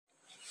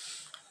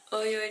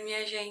Oi,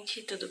 minha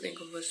gente, tudo bem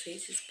com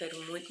vocês? Espero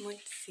muito,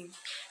 muito sim.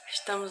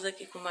 Estamos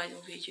aqui com mais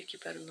um vídeo aqui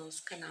para o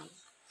nosso canal.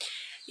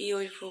 E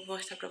hoje vou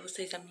mostrar pra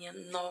vocês a minha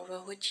nova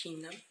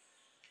rotina.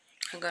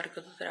 Agora que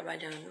eu tô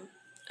trabalhando.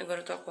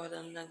 Agora eu tô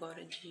acordando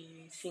agora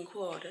de 5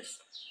 horas.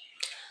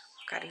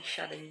 Cara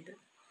inchada ainda.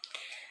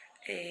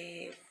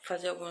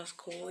 Fazer algumas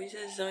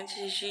coisas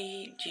antes de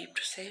ir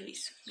pro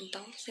serviço.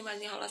 Então, sem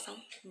mais enrolação,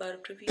 bora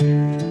pro vídeo.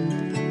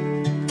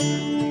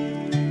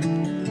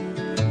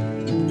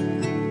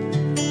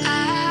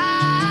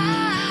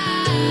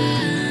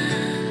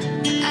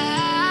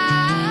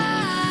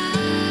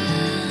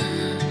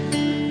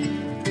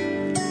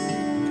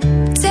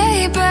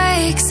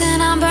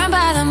 And I'm burned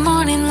by the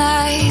morning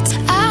light.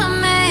 I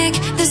make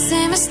the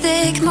same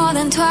mistake more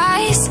than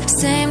twice.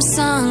 Same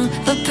song,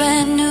 but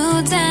brand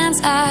new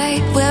dance.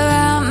 I wear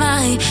out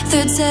my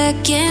third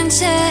second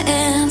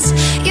chance.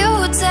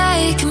 You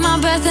take my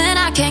breath and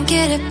I can't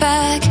get it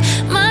back.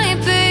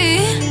 Might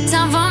be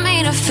time for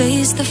me to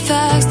face the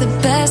facts. The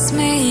best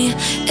me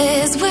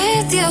is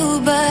with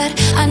you, but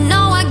I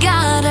know I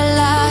got a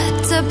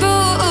lot to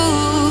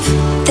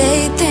prove.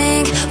 They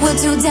think we're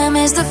too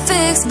damaged to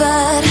fix,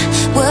 but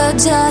we're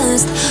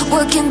just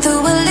working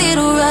through a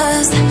little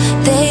rust.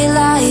 They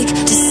like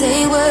to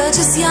say we're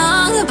just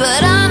young,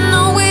 but I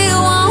know we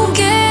won't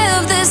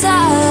give this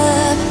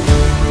up.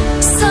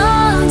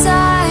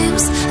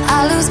 Sometimes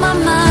I lose my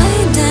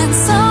mind, and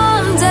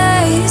some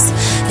days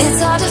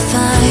it's hard to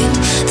find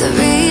the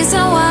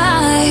reason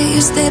why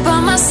you stay by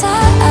my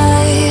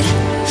side.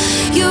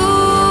 You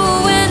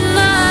and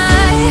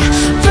I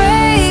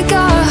break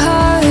our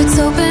hearts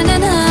open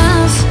in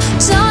half,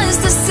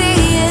 just to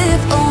see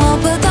if we'll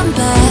put them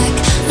back.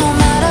 No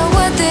matter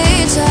what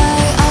they try,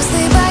 I'll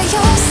stay by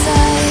your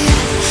side.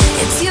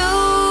 It's you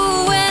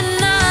and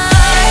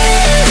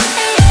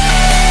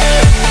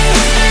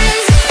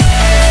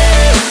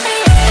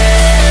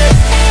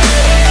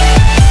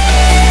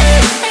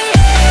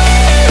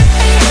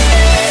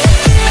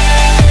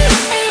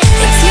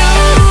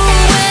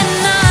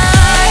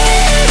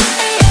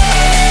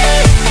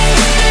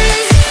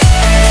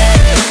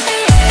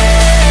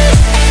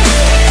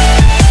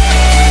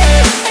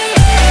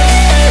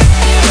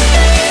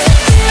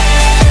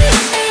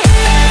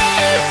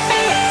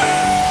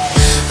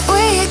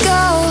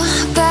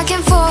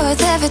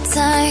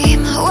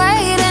time,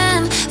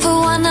 waiting for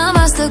one of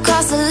us to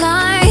cross the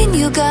line.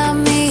 You got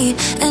me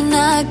and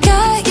I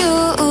got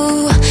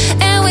you,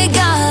 and we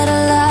got a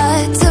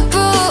lot to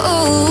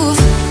prove.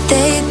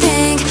 They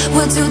think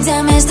we're too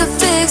damaged to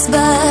fix,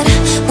 but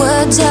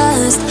we're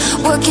just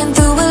working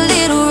through a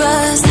little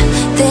rust.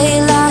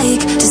 They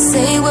like to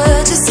say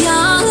we're just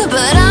young,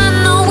 but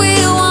I know we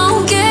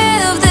won't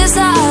give this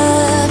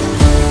up.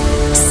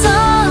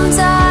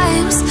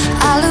 Sometimes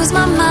I lose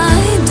my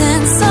mind,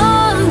 and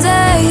some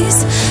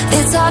days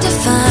it's hard to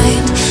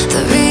find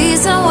the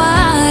reason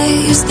why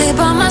you stay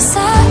by my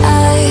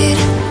side.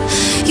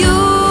 You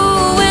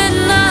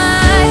and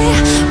I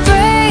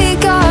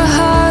break our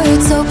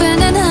hearts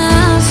open in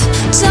half,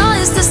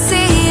 just to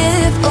see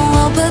if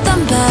we'll put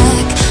them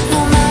back.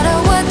 No matter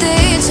what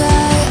they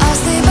try, I'll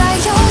stay by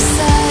your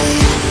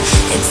side.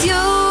 It's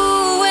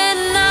you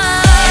and I.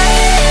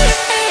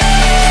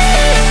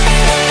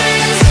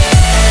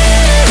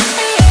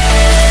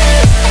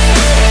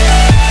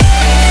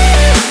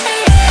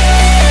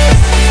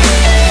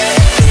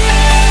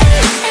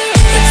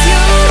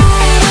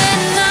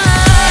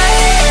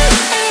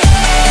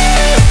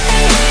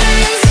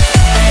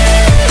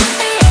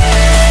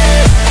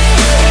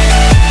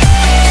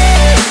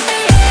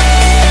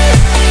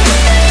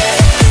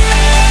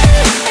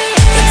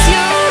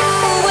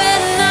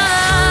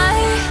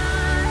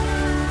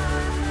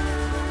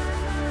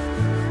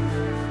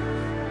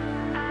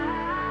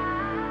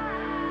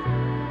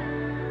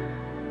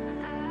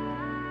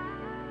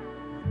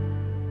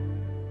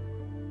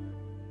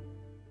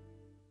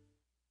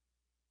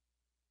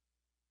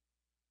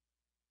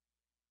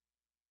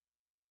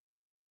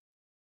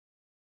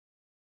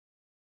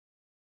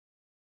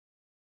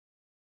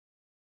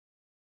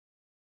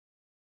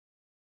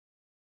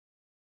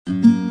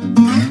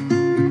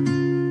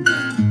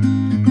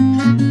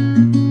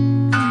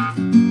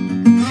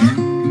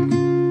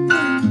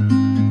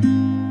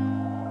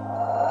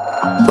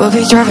 We'll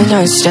be driving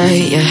down the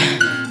state, yeah.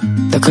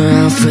 Looking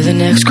around for the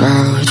next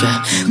crowd,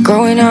 yeah.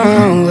 Going our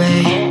own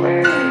way,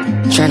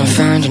 trying to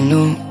find a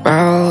new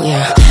route,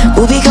 yeah.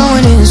 We'll be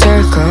going in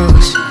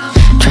circles,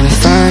 trying to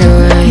find a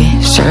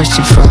way,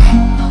 searching for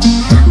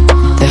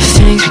the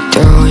things we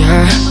do,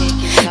 yeah.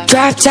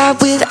 Drop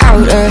top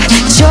without a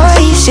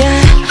choice, yeah.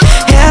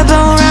 Hair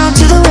blown round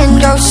to the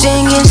window,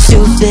 singing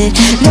stupid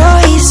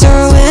noise.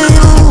 Or with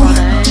you,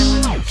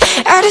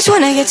 I just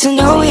wanna get to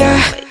know ya.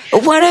 I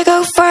wanna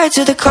go far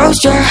to the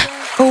coast, yeah.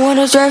 I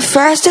wanna drive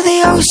fast to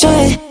the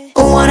ocean.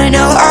 I wanna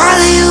know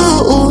all of you.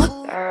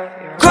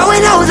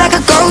 Growing old like a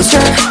ghost,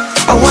 yeah.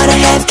 I wanna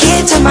have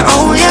kids of my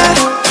own, yeah.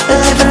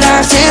 Live a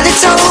life till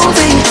it's over.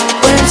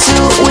 But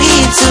until we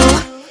do,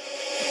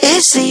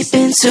 it's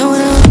sleeping too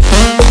long.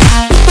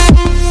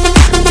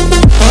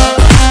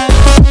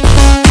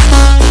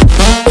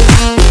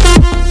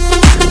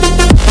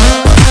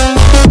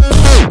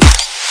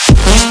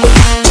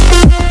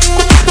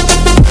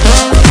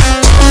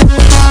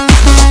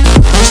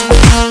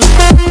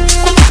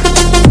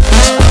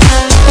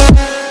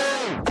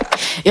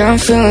 Yeah, I'm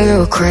feeling a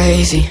little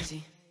crazy.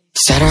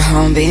 Sat at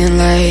home being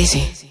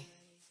lazy.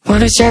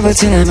 Wanna travel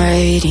till I'm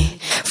 80,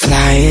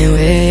 flying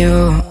with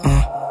you.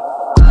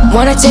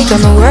 Wanna take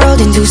on the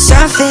world and do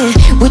something.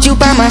 Would you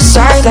by my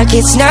side like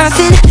it's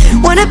nothing?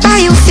 Wanna buy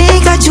you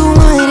things like you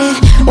want it.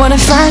 Wanna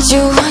find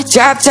you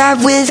drop top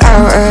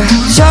without a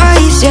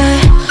choice,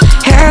 yeah.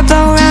 Hair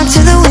blow round to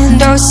the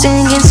window,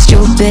 singing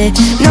stupid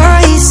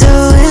noise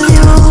with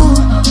you.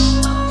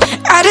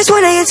 I just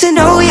wanna get to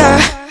know ya.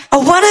 I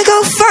wanna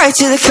go far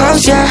to the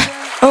coast, yeah.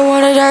 I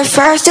wanna dive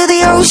first to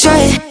the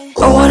ocean.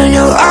 I wanna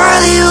know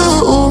all of you.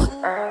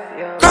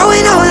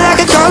 Growing old like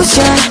a ghost,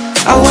 yeah.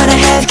 I wanna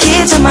have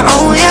kids of my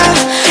own,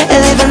 yeah.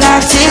 And live a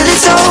life till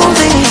it's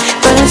over.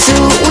 But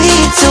until we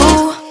do,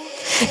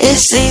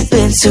 it's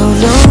sleeping too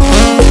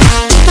long.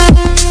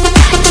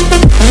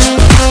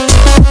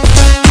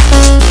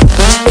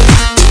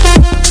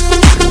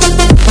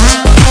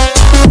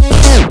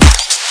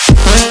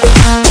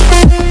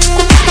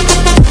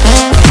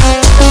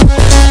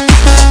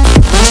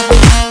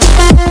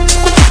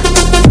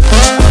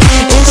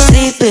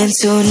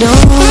 Too long.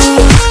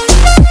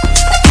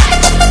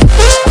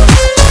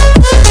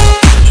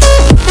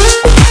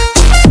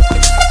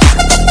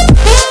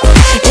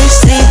 It's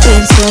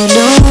sleeping too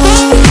long.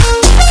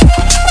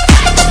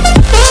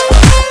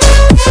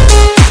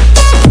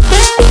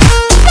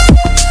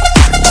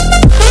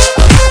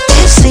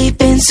 It's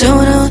sleeping too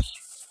long.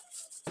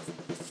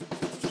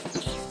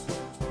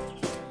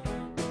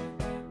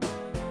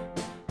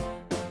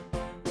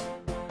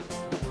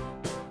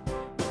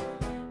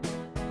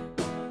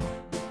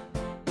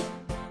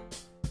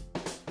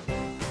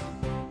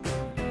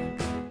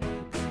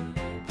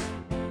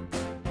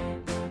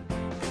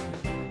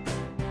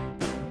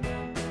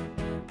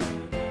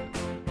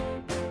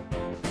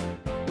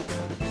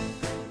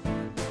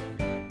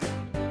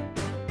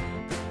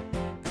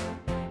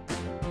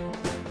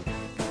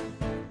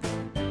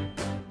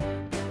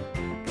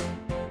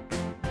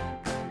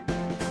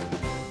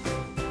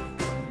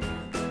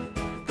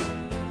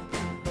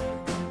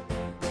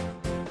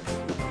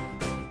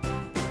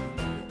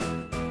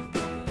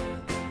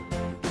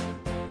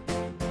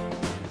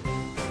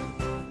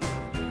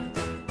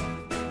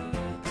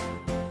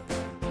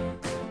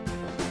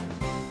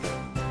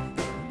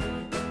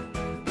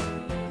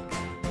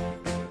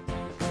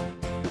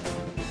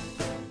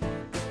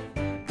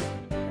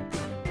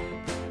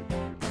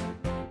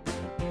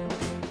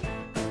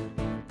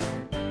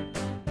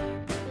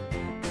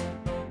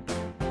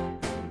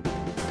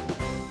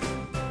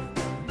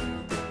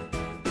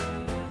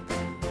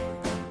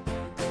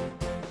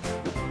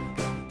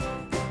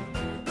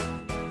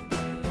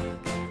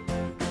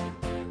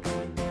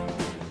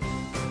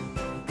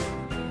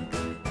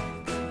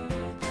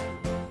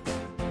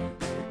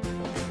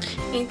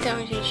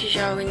 Então, gente,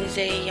 já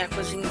organizei a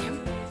cozinha,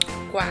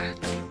 o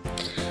quarto.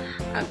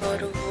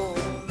 Agora eu vou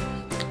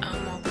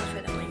arrumar o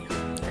café da manhã.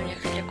 A minha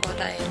filha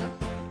acorda ela.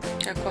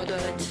 Eu acordo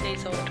ela de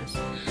 6 horas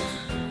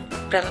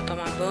pra ela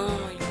tomar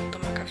banho,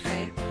 tomar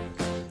café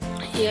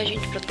e a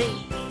gente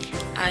proteína.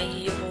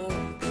 Aí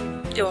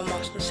eu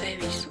almoço no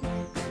serviço.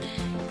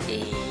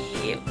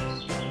 E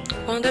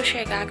quando eu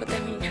chegar, que eu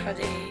termino de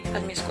fazer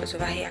as minhas coisas, eu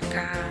varrer a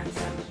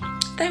casa,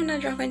 terminar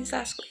de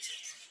organizar as coisas.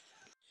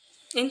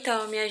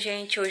 Então, minha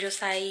gente, hoje eu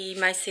saí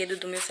mais cedo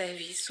do meu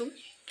serviço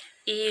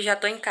e já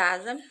tô em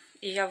casa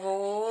e já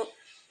vou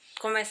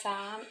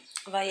começar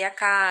a varrer a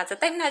casa,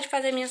 terminar de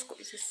fazer minhas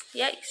coisas.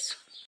 E é isso.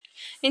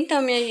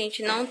 Então, minha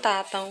gente, não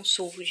tá tão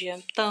suja,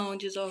 tão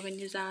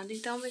desorganizada,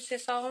 então vai ser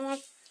só uma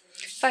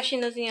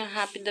faxinazinha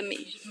rápida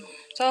mesmo.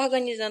 Só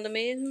organizando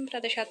mesmo pra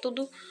deixar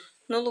tudo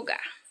no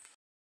lugar.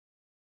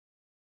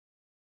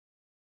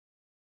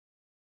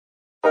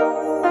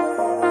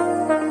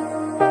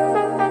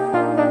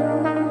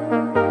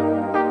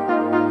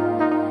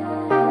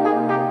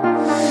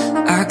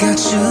 I got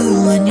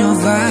you and your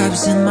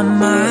vibes in my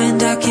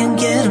mind, I can't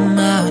get them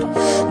out,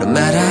 no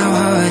matter how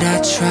hard I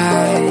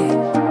try.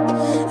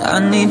 I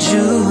need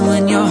you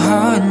and your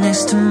heart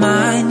next to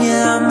mine,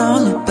 yeah, I'm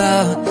all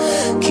about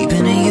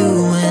keeping it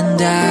you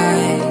and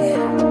I.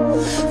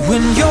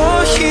 When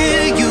you're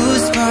here, you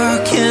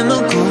spark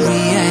chemical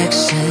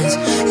reactions,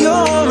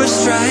 your aura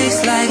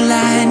strikes like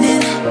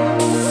lightning.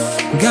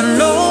 Got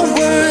no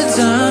words,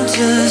 I'm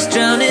just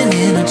drowning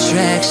in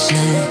attraction.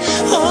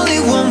 Only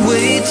one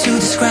way to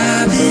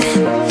describe it.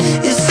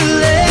 It's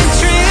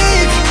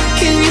electric,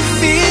 can you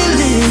feel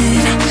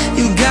it?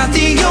 You got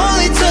the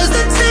only touch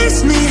that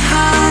takes me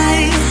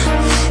high.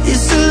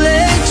 It's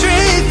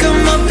electric,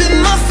 I'm up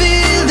in my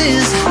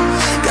feelings.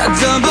 Got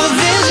double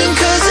vision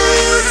 'cause of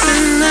you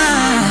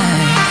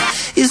tonight.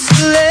 It's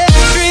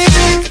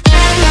electric.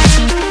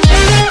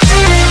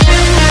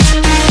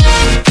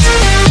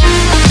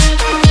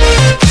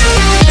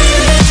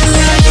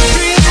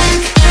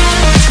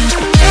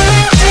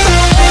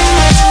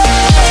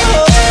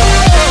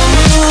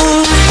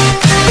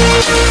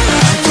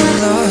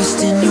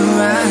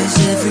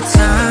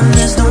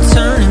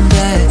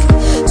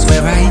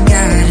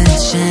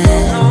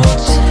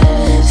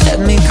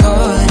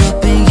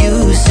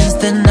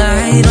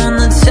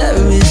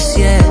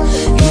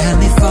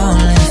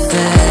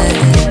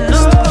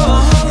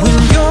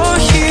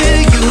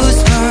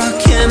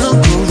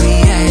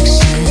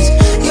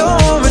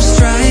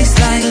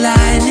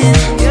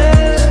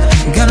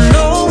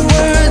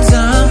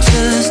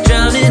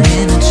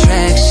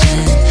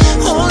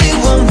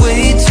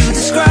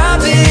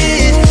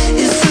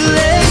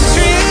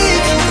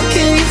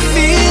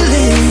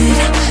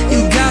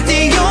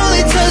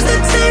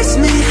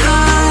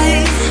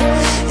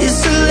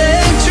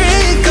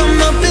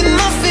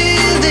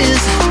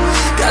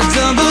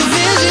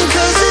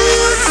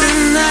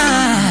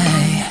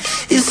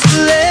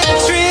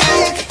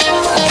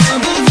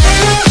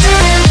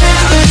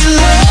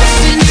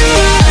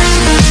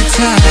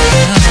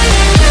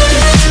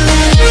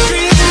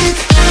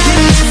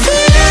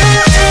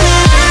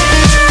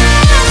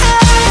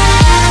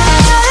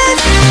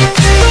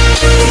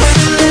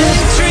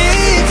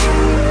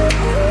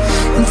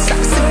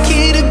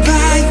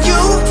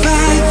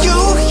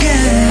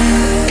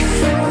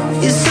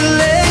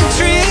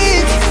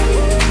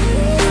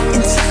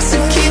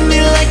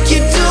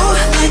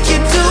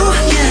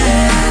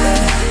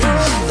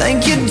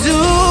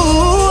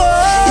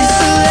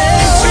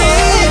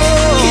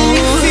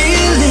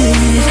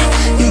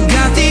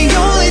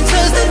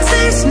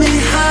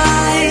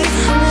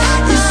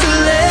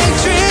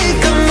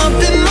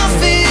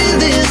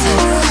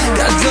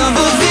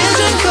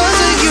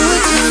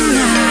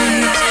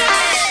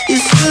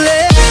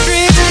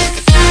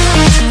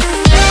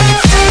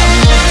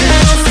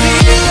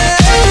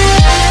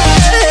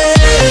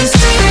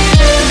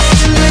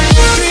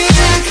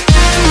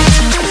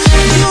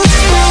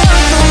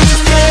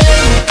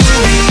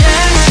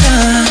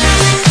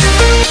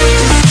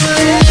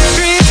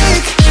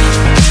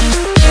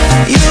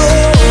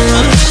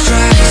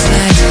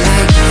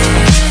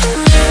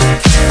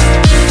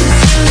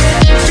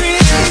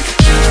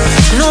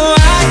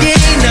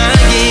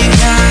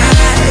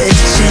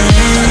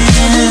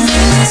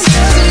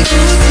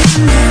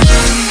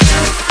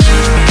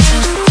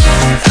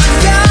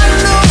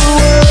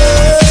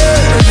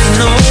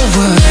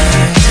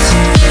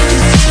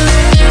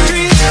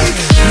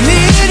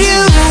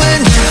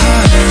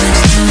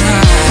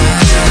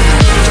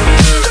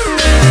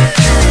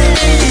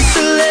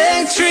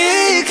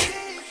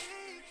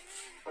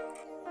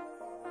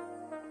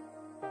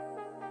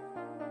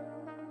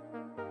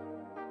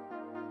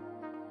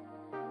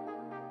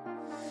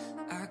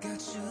 got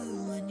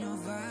you and your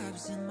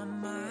vibes in my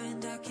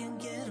mind, I can't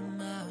get them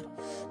out,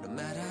 no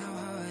matter how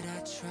hard I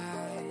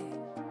try.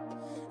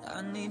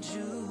 I need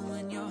you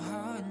and your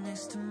heart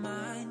next to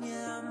mine,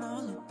 yeah, I'm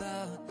all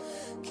about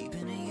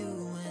keeping it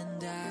you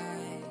and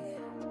I.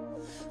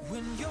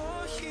 When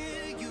you're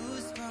here,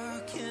 you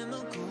spark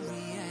chemical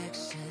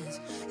reactions,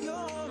 your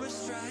aura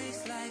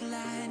strikes like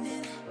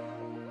lightning.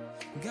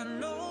 Got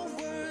no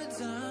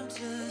words, I'm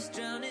just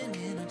drowning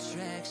in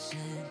attraction.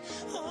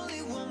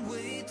 Only one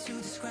way to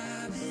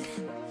describe it.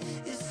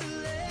 It's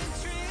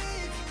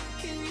electric,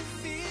 can you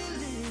feel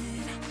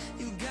it?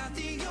 You got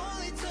the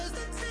only touch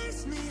that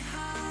takes me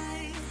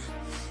high.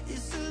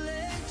 It's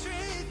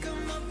electric,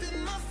 I'm up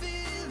in my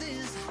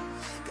feelings.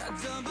 Got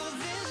double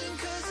vision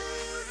 'cause of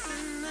you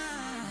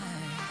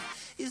tonight.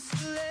 It's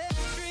electric.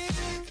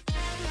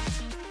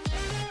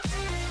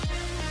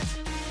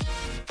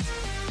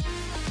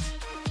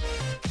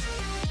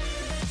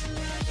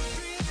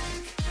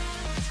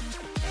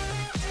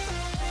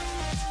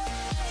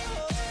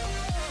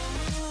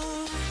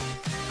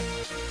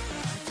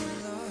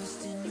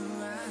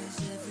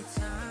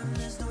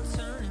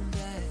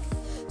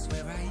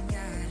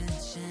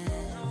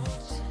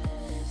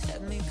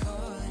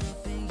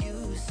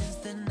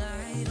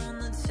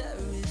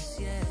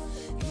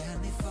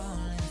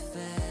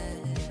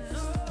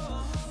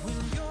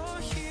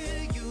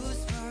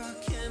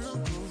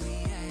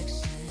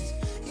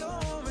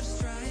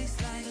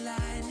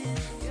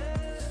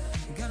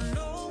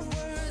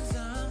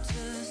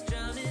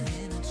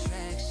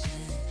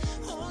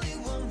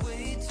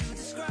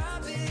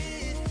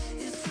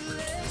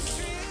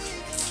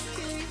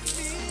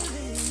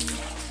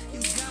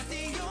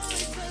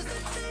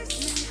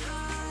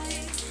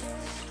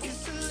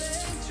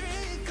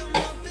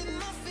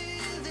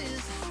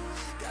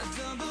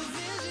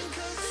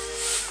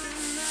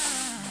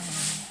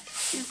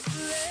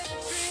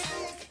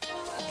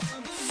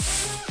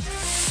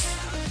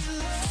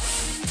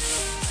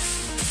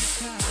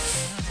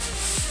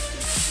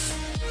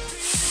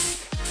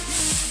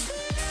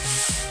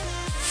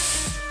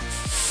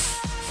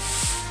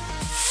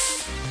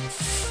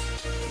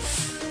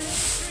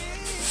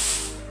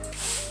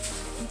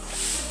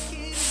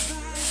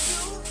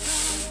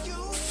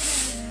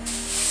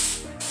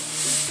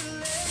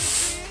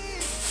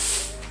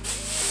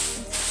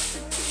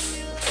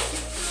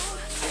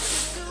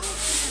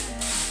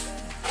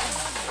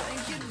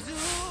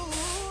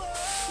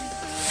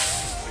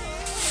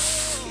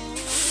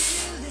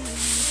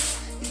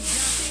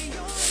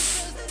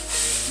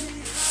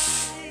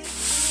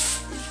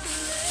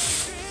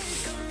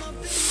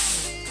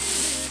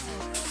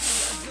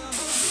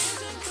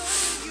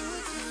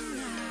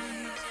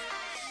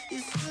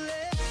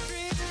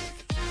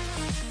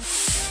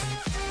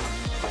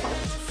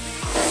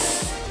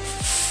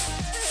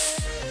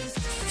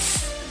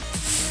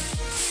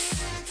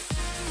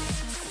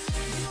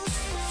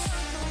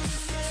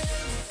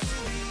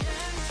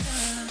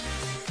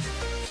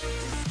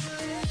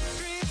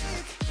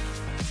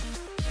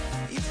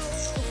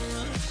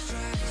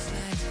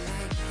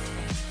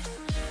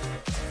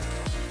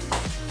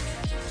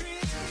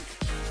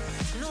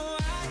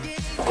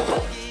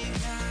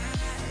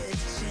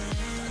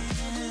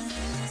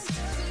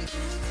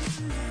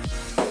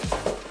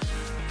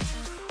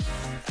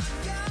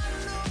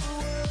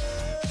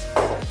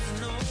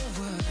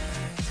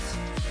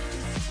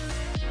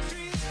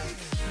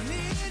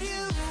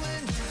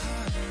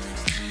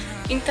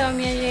 Então,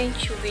 minha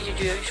gente, o vídeo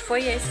de hoje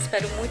foi esse.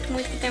 Espero muito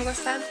que tenham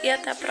gostado e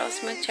até a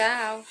próxima.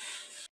 Tchau!